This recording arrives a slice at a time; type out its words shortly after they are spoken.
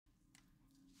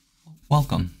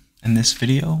Welcome. In this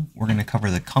video, we're going to cover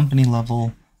the company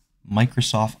level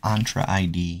Microsoft Entra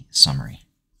ID summary.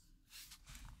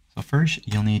 So first,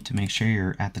 you'll need to make sure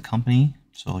you're at the company,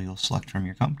 so you'll select from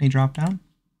your company dropdown.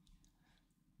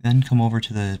 Then come over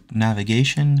to the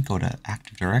navigation, go to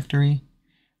Active Directory,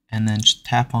 and then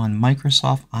tap on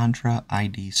Microsoft Entra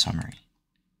ID summary.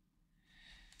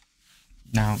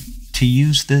 Now, to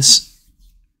use this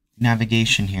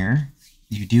navigation here,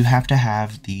 you do have to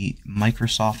have the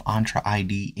Microsoft Entra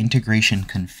ID integration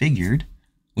configured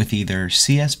with either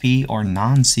CSP or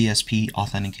non-CSP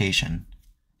authentication.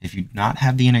 If you do not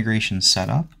have the integration set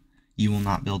up, you will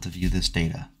not be able to view this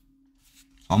data.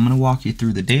 So I'm going to walk you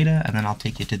through the data, and then I'll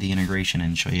take you to the integration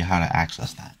and show you how to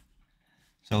access that.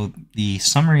 So the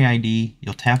summary ID,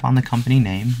 you'll tap on the company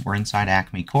name. We're inside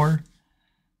Acme Core.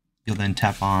 You'll then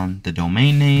tap on the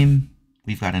domain name.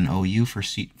 We've got an OU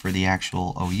for the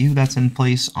actual OU that's in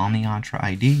place on the Entra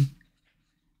ID.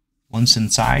 Once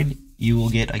inside, you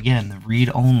will get, again, the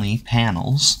read-only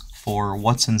panels for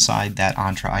what's inside that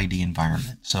Entra ID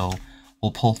environment. So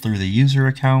we'll pull through the user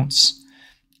accounts.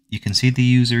 You can see the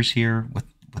users here with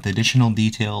additional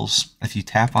details. If you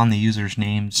tap on the users'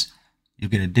 names,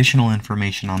 you'll get additional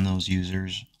information on those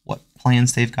users, what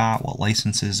plans they've got, what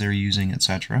licenses they're using,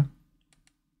 etc.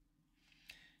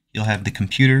 You'll have the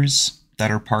computers that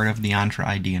are part of the Entra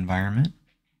ID environment.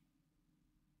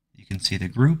 You can see the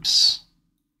groups.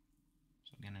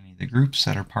 So again, any of the groups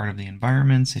that are part of the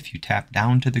environments. If you tap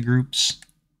down to the groups,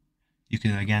 you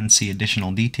can again see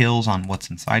additional details on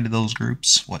what's inside of those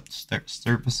groups, what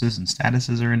services and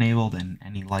statuses are enabled, and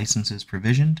any licenses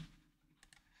provisioned.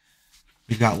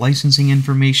 We've got licensing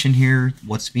information here,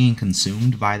 what's being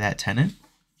consumed by that tenant.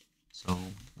 So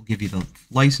we'll give you the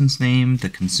license name, the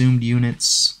consumed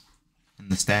units, and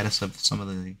the status of some of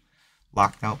the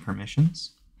locked out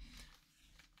permissions.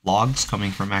 Logs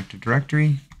coming from Active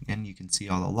Directory. Again, you can see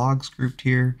all the logs grouped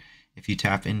here. If you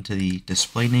tap into the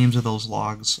display names of those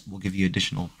logs, we'll give you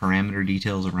additional parameter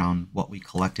details around what we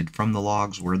collected from the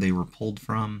logs, where they were pulled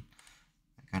from,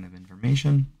 that kind of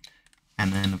information.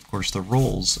 And then, of course, the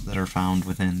roles that are found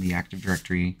within the Active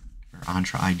Directory or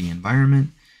Entra ID environment.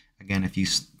 Again, if you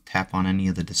tap on any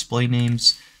of the display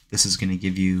names, this is going to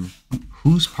give you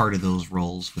who's part of those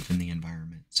roles within the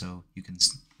environment. So you can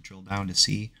drill down to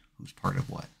see who's part of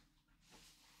what.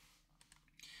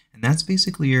 And that's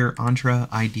basically your Entra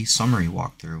ID summary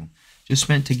walkthrough. Just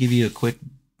meant to give you a quick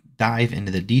dive into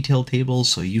the detail tables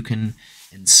so you can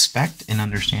inspect and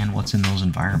understand what's in those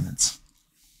environments.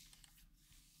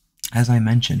 As I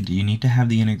mentioned, you need to have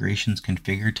the integrations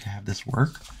configured to have this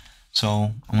work.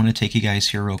 So I want to take you guys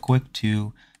here real quick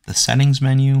to the settings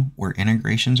menu where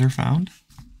integrations are found.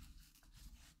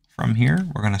 From here,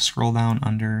 we're going to scroll down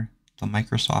under the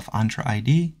Microsoft Entra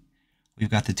ID. We've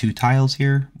got the two tiles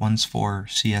here. One's for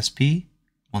CSP,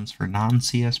 one's for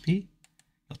non-CSP.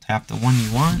 You'll tap the one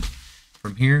you want.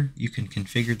 From here, you can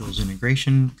configure those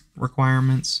integration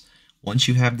requirements. Once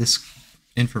you have this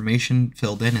information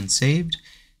filled in and saved,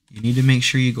 you need to make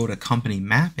sure you go to company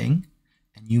mapping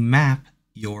and you map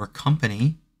your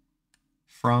company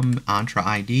from Entra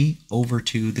ID over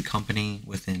to the company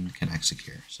within Connect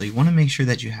Secure. So you want to make sure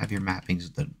that you have your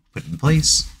mappings put in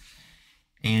place.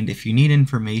 And if you need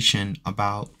information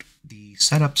about the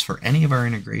setups for any of our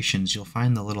integrations, you'll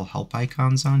find the little help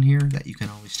icons on here that you can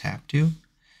always tap to.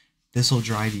 This will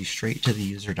drive you straight to the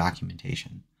user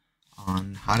documentation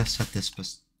on how to set this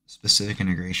specific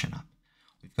integration up.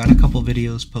 We've got a couple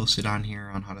videos posted on here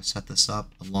on how to set this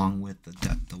up, along with the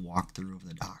walkthrough of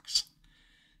the docs.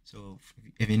 So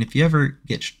if you ever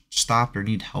get stopped or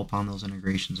need help on those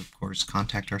integrations, of course,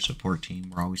 contact our support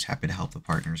team. We're always happy to help the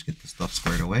partners get this stuff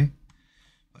squared away.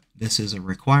 But this is a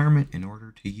requirement in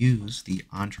order to use the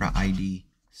Entra ID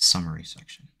summary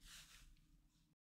section.